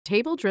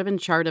table-driven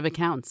chart of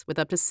accounts with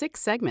up to 6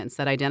 segments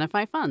that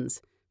identify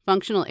funds,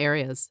 functional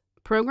areas,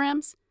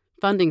 programs,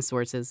 funding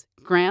sources,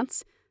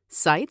 grants,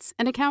 sites,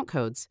 and account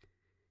codes.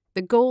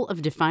 The goal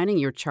of defining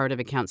your chart of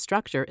account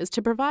structure is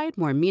to provide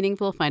more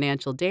meaningful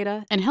financial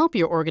data and help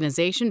your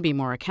organization be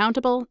more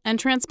accountable and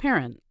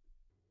transparent.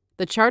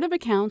 The chart of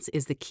accounts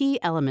is the key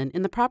element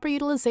in the proper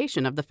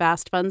utilization of the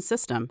FastFund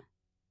system.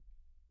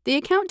 The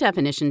account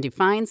definition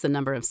defines the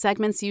number of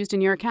segments used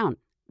in your account,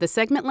 the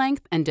segment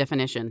length, and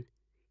definition.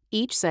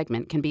 Each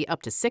segment can be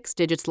up to 6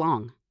 digits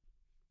long.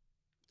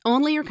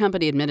 Only your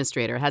company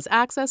administrator has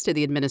access to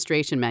the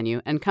administration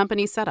menu and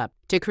company setup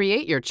to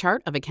create your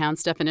chart of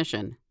accounts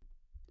definition.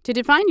 To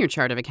define your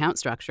chart of account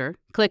structure,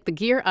 click the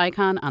gear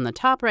icon on the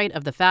top right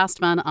of the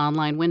FastFund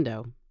Online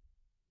window.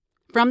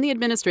 From the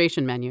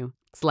administration menu,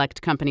 select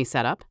Company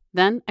Setup,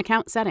 then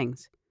Account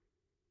Settings.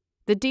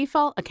 The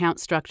default account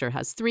structure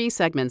has 3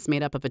 segments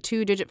made up of a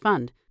 2-digit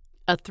fund,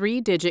 a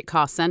 3-digit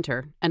cost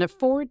center, and a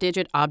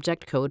 4-digit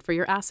object code for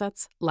your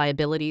assets,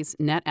 liabilities,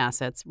 net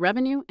assets,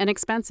 revenue, and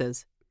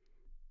expenses.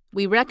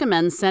 We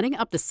recommend setting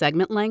up the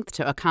segment length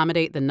to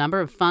accommodate the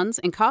number of funds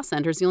and cost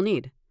centers you'll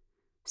need.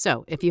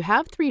 So, if you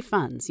have 3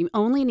 funds, you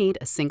only need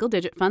a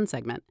single-digit fund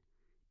segment.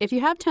 If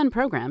you have 10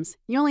 programs,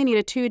 you only need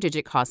a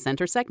 2-digit cost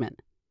center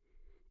segment.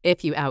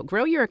 If you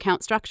outgrow your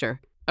account structure,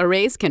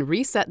 Arrays can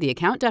reset the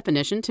account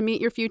definition to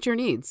meet your future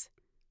needs.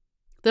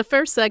 The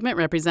first segment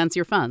represents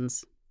your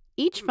funds.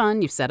 Each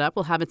fund you've set up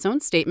will have its own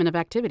statement of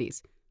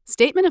activities,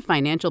 statement of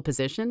financial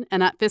position,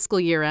 and at fiscal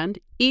year end,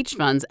 each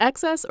fund's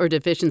excess or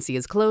deficiency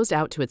is closed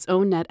out to its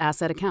own net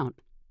asset account.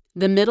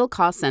 The middle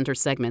cost center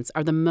segments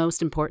are the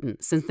most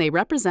important since they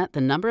represent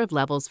the number of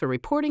levels for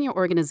reporting your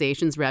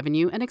organization's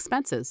revenue and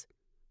expenses.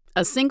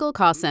 A single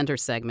cost center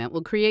segment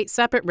will create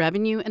separate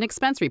revenue and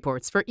expense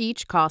reports for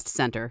each cost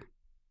center.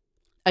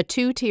 A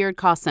 2-tiered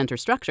cost center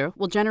structure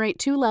will generate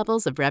 2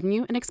 levels of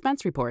revenue and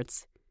expense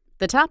reports.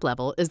 The top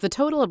level is the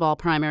total of all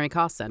primary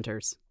cost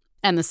centers,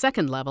 and the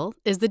second level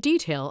is the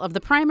detail of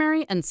the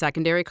primary and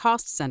secondary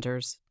cost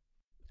centers.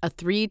 A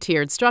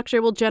 3-tiered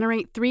structure will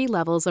generate 3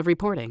 levels of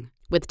reporting,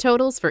 with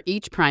totals for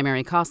each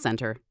primary cost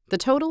center, the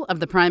total of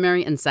the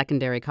primary and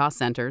secondary cost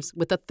centers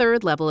with a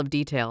 3rd level of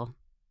detail.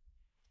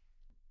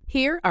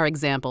 Here are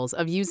examples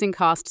of using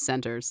cost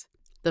centers.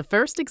 The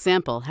first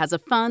example has a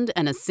fund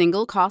and a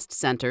single cost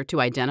center to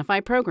identify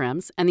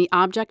programs and the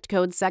object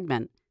code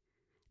segment.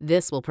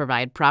 This will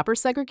provide proper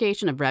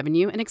segregation of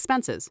revenue and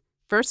expenses,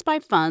 first by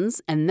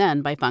funds and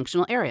then by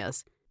functional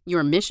areas,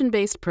 your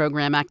mission-based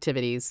program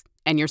activities,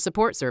 and your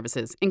support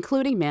services,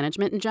 including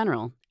management in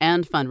general,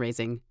 and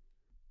fundraising.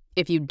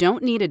 If you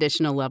don't need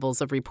additional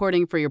levels of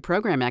reporting for your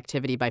program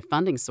activity by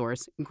funding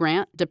source,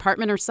 grant,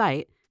 department, or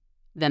site,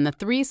 then the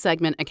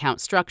 3-segment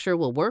account structure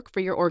will work for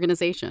your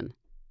organization.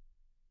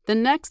 The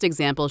next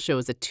example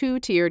shows a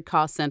 2-tiered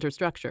cost center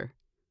structure.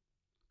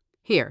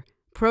 Here,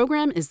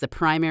 program is the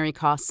primary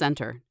cost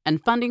center,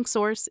 and funding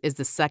source is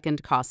the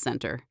second cost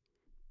center.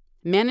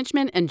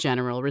 Management in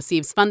general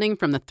receives funding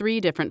from the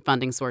 3 different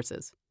funding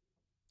sources.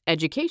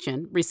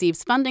 Education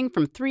receives funding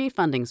from 3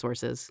 funding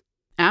sources.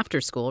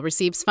 After School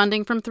receives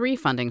funding from 3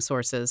 funding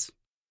sources.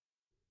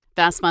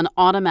 FastFund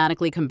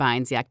automatically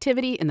combines the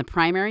activity in the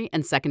primary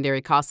and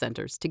secondary cost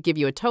centers to give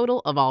you a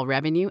total of all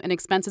revenue and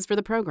expenses for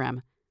the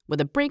program,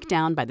 with a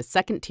breakdown by the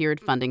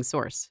second-tiered funding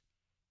source.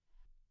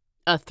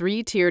 A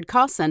 3-tiered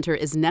cost center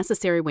is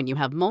necessary when you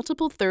have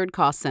multiple third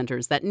cost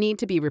centers that need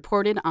to be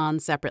reported on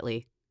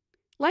separately.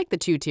 Like the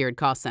 2-tiered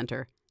cost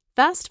center,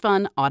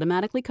 FastFund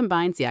automatically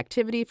combines the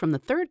activity from the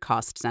 3rd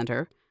cost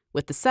center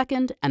with the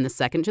 2nd and the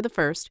 2nd to the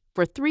 1st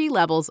for 3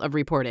 levels of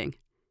reporting.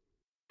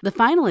 The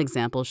final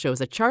example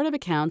shows a chart of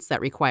accounts that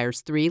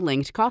requires 3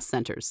 linked cost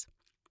centers.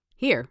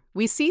 Here,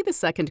 we see the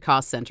 2nd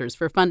cost centers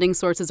for funding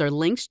sources are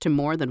linked to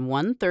more than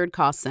 1 third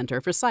cost center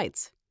for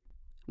sites.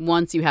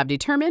 Once you have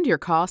determined your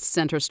cost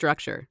center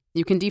structure,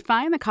 you can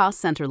define the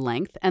cost center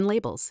length and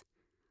labels.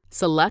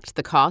 Select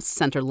the cost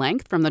center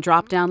length from the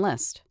drop-down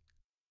list.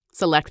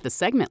 Select the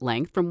segment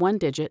length from 1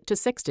 digit to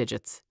 6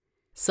 digits.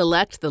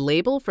 Select the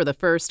label for the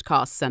first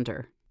cost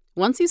center.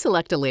 Once you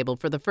select a label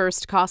for the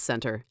first cost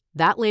center,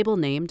 that label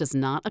name does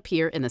not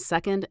appear in the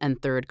 2nd and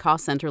 3rd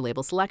cost center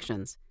label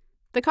selections.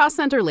 The cost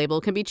center label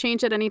can be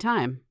changed at any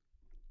time.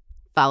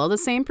 Follow the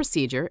same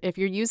procedure if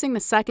you're using the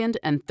 2nd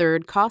and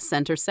 3rd cost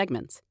center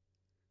segments.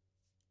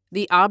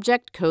 The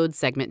object code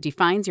segment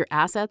defines your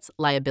assets,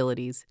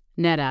 liabilities,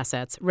 net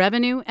assets,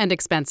 revenue, and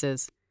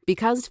expenses.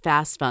 Because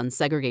FastFund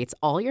segregates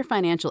all your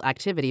financial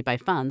activity by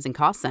funds and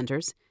cost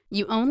centers,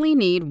 you only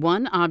need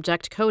 1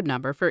 object code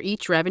number for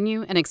each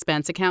revenue and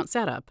expense account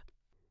setup.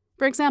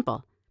 For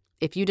example,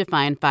 if you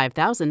define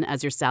 $5,000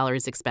 as your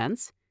salaries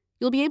expense,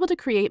 you'll be able to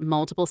create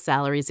multiple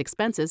salaries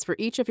expenses for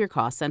each of your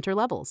cost center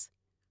levels.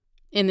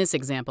 In this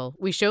example,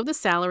 we show the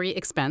salary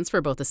expense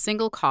for both a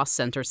single cost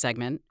center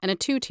segment and a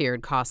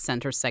 2-tiered cost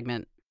center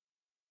segment.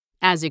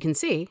 As you can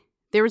see,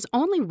 there is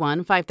only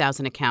one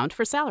 $5,000 account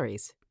for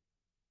salaries.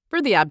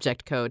 For the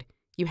object code,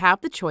 you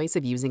have the choice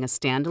of using a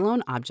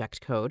standalone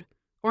object code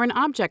or an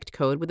object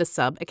code with a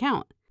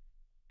sub-account.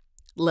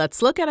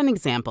 Let's look at an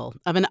example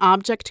of an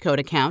object code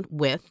account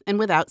with and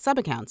without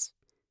subaccounts.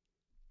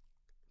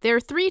 There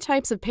are 3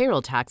 types of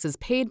payroll taxes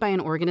paid by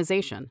an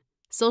organization: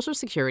 Social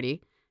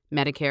Security,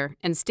 Medicare,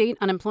 and state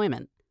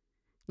unemployment.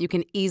 You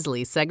can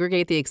easily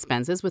segregate the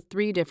expenses with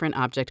 3 different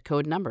object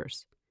code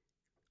numbers.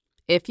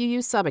 If you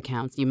use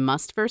subaccounts, you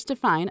must first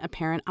define a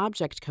parent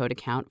object code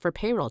account for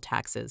payroll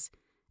taxes,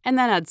 and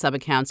then add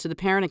subaccounts to the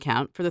parent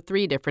account for the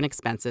 3 different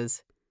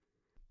expenses.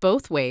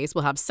 Both ways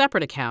will have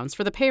separate accounts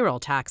for the payroll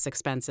tax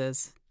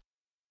expenses.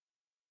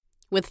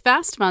 With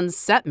FastFund's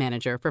Set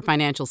Manager for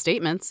financial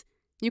statements,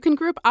 you can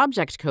group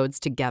object codes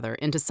together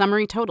into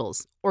summary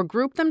totals or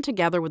group them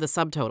together with a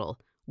subtotal,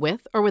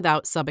 with or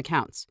without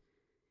subaccounts.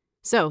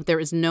 So there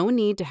is no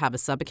need to have a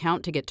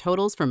subaccount to get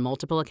totals for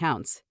multiple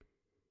accounts.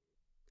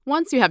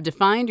 Once you have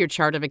defined your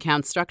chart of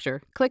accounts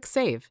structure, click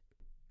Save.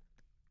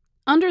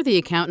 Under the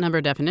Account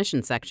Number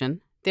Definition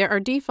section, there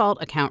are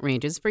default account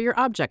ranges for your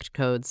object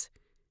codes.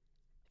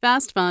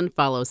 FastFund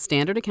follows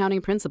standard accounting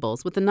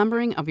principles with the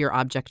numbering of your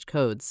object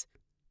codes.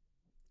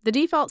 The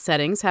default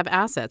settings have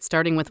assets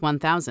starting with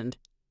 1,000,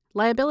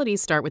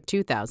 liabilities start with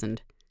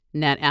 2,000,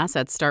 net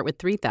assets start with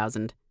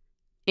 3,000,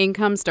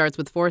 income starts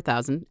with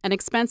 4,000, and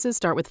expenses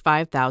start with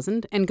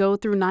 5,000 and go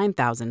through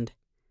 9,000.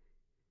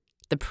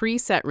 The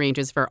preset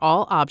ranges for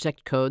all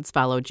object codes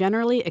follow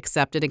generally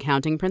accepted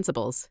accounting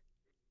principles.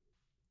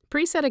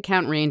 Preset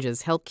account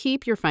ranges help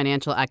keep your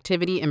financial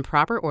activity in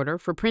proper order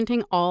for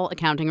printing all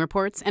accounting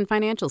reports and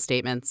financial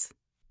statements.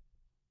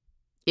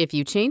 If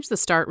you change the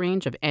start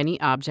range of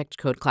any object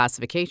code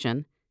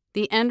classification,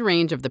 the end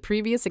range of the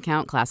previous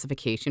account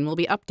classification will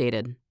be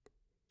updated.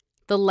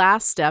 The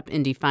last step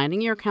in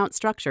defining your account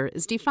structure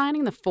is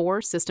defining the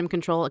 4 system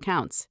control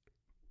accounts.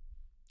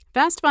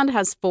 FastFund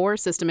has 4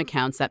 system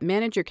accounts that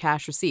manage your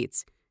cash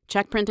receipts,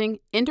 check printing,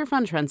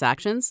 interfund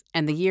transactions,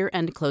 and the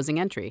year-end closing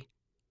entry.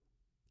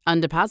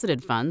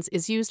 Undeposited funds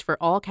is used for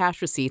all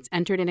cash receipts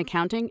entered in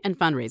accounting and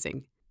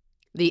fundraising.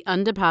 The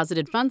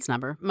undeposited funds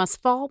number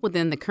must fall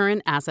within the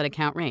current asset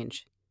account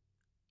range.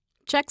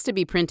 Checks to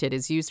be printed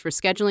is used for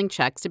scheduling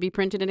checks to be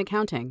printed in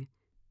accounting.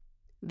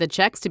 The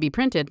checks to be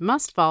printed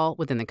must fall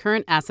within the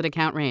current asset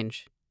account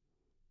range.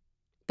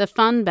 The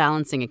fund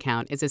balancing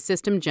account is a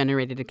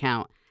system-generated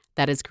account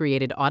that is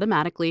created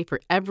automatically for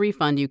every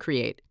fund you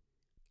create.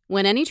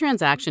 When any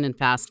transaction in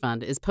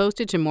FastFund is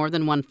posted to more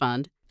than one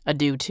fund, a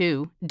due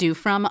to, due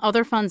from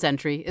other funds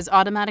entry is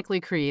automatically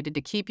created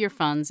to keep your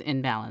funds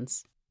in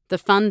balance. The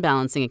fund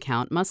balancing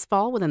account must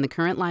fall within the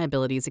current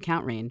liabilities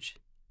account range.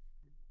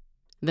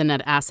 The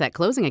net asset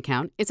closing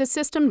account is a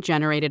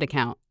system-generated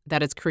account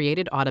that is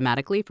created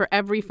automatically for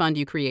every fund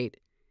you create.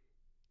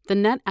 The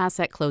net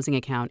asset closing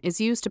account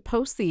is used to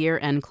post the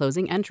year-end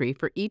closing entry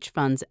for each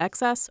fund's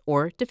excess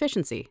or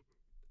deficiency.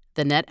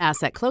 The net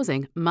asset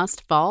closing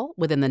must fall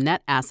within the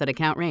net asset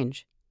account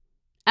range.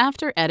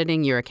 After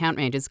editing your account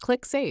ranges,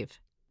 click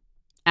Save.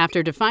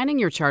 After defining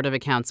your chart of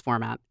accounts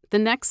format, the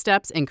next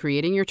steps in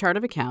creating your chart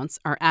of accounts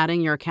are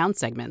adding your account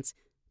segments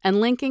and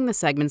linking the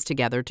segments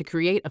together to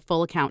create a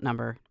full account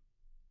number.